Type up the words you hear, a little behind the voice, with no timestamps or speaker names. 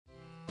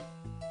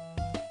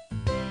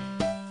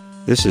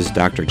This is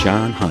Dr.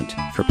 John Hunt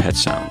for Pet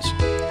Sounds.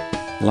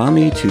 Allow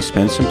me to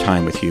spend some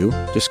time with you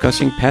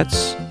discussing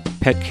pets,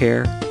 pet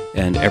care,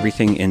 and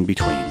everything in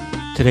between.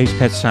 Today's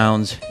Pet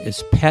Sounds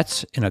is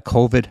pets in a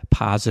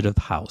COVID-positive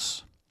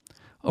house.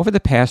 Over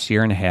the past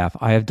year and a half,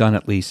 I have done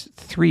at least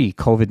 3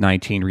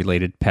 COVID-19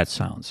 related pet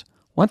sounds.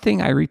 One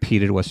thing I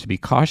repeated was to be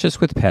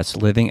cautious with pets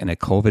living in a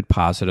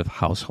COVID-positive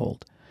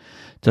household.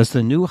 Does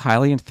the new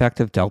highly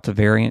infective Delta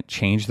variant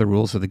change the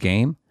rules of the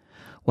game?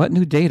 What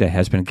new data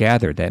has been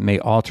gathered that may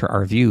alter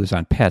our views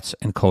on pets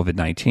and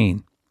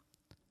COVID-19?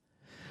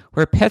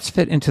 Where pets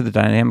fit into the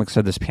dynamics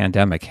of this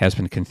pandemic has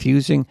been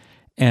confusing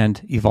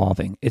and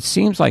evolving. It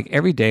seems like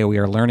every day we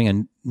are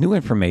learning new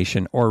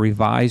information or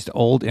revised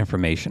old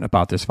information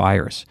about this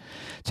virus.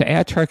 To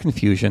add to our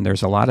confusion,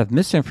 there's a lot of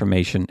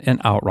misinformation and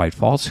outright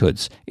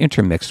falsehoods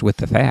intermixed with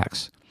the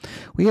facts.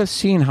 We have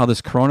seen how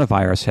this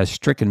coronavirus has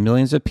stricken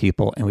millions of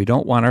people, and we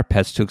don't want our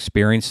pets to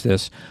experience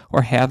this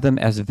or have them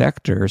as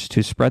vectors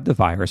to spread the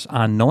virus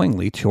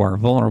unknowingly to our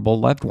vulnerable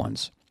loved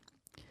ones.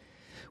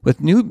 With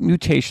new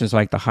mutations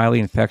like the highly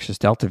infectious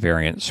Delta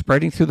variant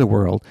spreading through the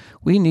world,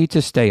 we need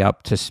to stay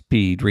up to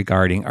speed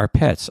regarding our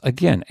pets.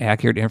 Again,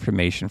 accurate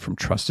information from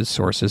trusted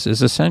sources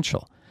is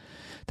essential.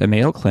 The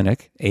Mayo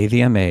Clinic,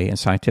 AVMA, and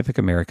Scientific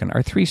American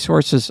are 3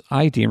 sources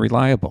I deem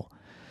reliable.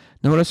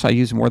 Notice I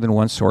use more than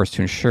one source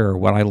to ensure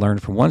what I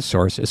learned from one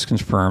source is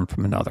confirmed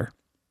from another.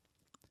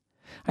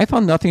 I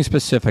found nothing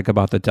specific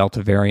about the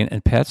Delta variant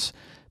in pets,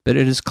 but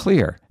it is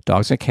clear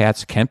dogs and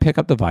cats can pick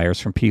up the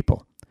virus from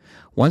people.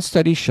 One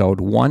study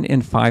showed 1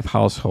 in 5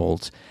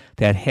 households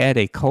that had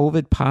a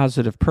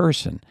COVID-positive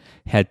person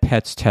had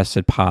pets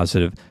tested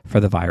positive for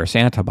the virus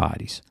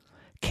antibodies.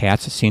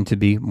 Cats seem to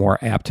be more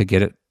apt to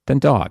get it than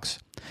dogs,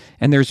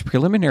 and there's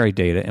preliminary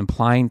data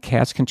implying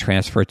cats can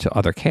transfer it to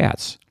other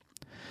cats.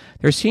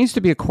 There seems to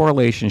be a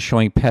correlation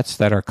showing pets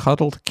that are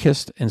cuddled,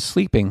 kissed, and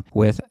sleeping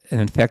with an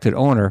infected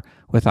owner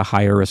with a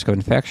higher risk of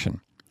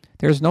infection.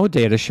 There is no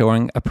data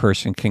showing a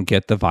person can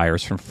get the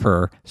virus from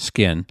fur,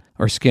 skin,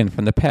 or skin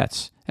from the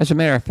pets. As a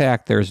matter of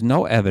fact, there is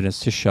no evidence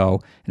to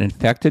show an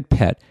infected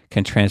pet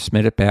can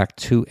transmit it back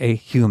to a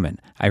human.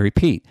 I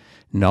repeat,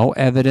 no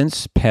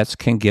evidence pets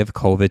can give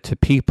COVID to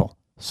people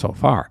so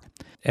far.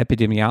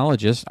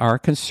 Epidemiologists are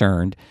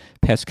concerned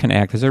pets can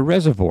act as a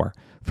reservoir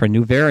for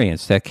new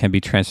variants that can be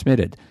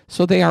transmitted,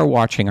 so they are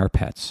watching our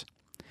pets.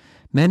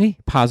 Many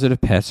positive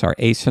pets are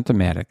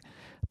asymptomatic,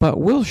 but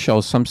will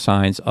show some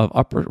signs of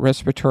upper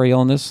respiratory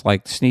illness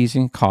like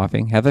sneezing,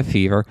 coughing, have a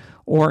fever,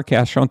 or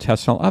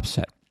gastrointestinal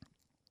upset.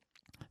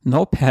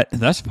 No pet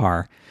thus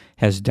far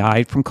has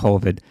died from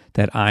COVID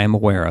that I am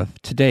aware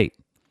of to date.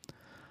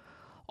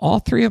 All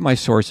 3 of my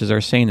sources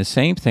are saying the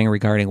same thing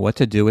regarding what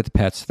to do with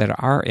pets that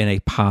are in a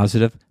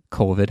positive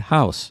COVID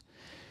house.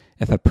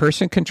 If a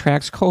person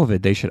contracts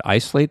COVID, they should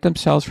isolate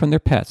themselves from their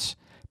pets.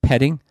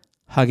 Petting,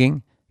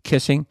 hugging,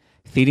 kissing,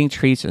 feeding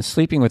treats, and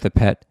sleeping with the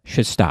pet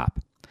should stop.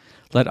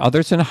 Let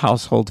others in the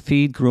household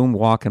feed, groom,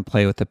 walk, and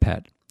play with the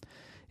pet.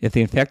 If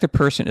the infected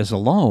person is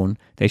alone,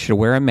 they should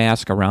wear a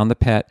mask around the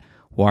pet,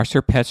 wash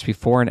their pets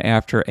before and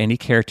after any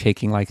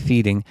caretaking like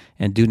feeding,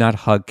 and do not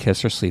hug,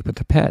 kiss, or sleep with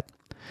the pet.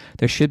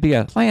 There should be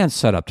a plan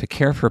set up to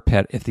care for a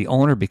pet if the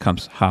owner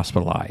becomes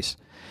hospitalized.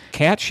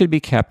 Cats should be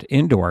kept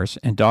indoors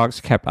and dogs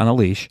kept on a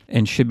leash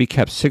and should be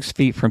kept 6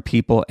 feet from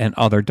people and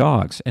other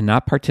dogs and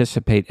not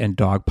participate in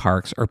dog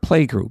parks or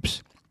play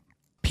groups.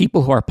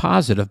 People who are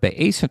positive but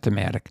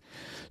asymptomatic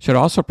should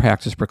also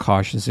practice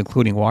precautions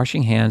including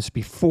washing hands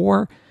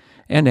before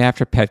and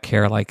after pet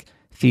care like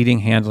feeding,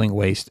 handling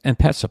waste, and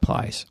pet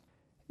supplies.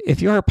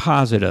 If you are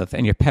positive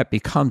and your pet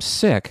becomes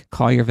sick,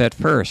 call your vet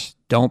first.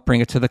 Don't bring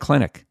it to the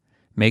clinic.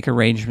 Make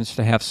arrangements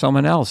to have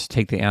someone else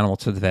take the animal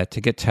to the vet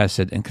to get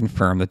tested and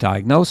confirm the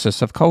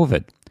diagnosis of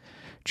COVID.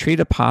 Treat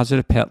a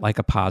positive pet like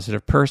a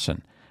positive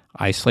person.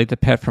 Isolate the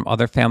pet from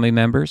other family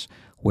members.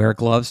 Wear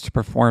gloves to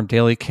perform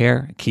daily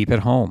care. Keep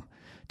it home.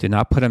 Do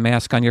not put a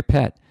mask on your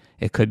pet.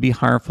 It could be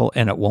harmful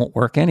and it won't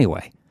work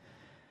anyway.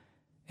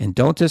 And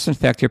don't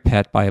disinfect your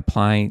pet by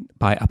applying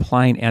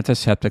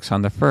antiseptics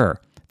on the fur.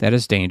 That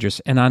is dangerous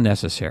and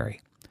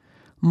unnecessary.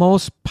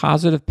 Most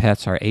positive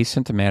pets are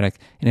asymptomatic,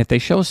 and if they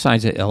show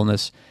signs of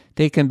illness,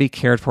 they can be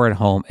cared for at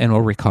home and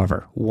will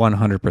recover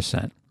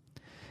 100%.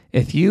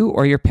 If you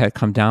or your pet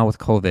come down with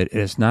COVID, it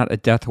is not a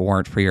death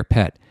warrant for your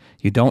pet.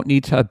 You don't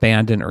need to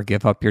abandon or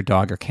give up your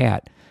dog or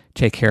cat.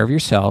 Take care of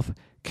yourself,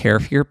 care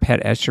for your pet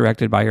as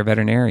directed by your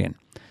veterinarian.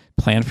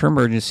 Plan for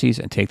emergencies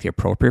and take the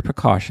appropriate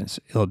precautions.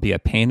 It will be a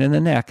pain in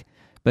the neck,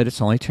 but it's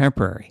only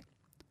temporary.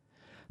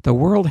 The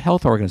World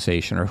Health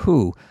Organization, or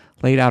WHO,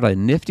 laid out a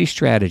nifty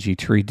strategy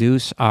to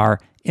reduce our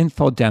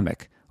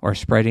infodemic, or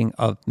spreading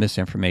of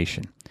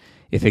misinformation.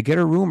 If you get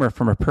a rumor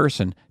from a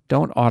person,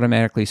 don't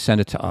automatically send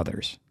it to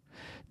others.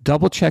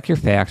 Double-check your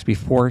facts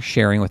before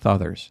sharing with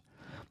others.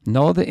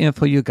 Know the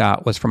info you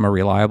got was from a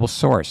reliable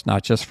source,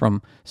 not just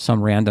from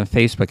some random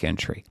Facebook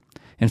entry.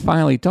 And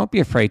finally, don't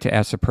be afraid to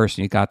ask the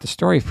person you got the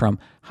story from,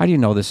 how do you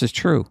know this is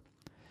true?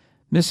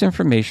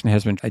 Misinformation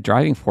has been a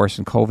driving force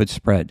in COVID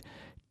spread.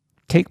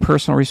 Take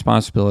personal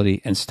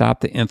responsibility and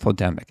stop the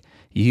infodemic.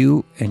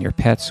 you and your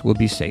pets will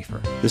be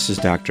safer. This is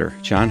Dr.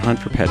 John Hunt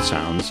for Pet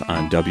Sounds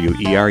on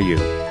WERU.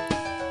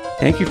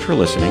 Thank you for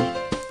listening.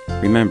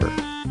 Remember,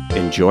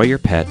 enjoy your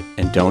pet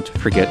and don't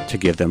forget to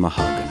give them a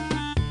hug.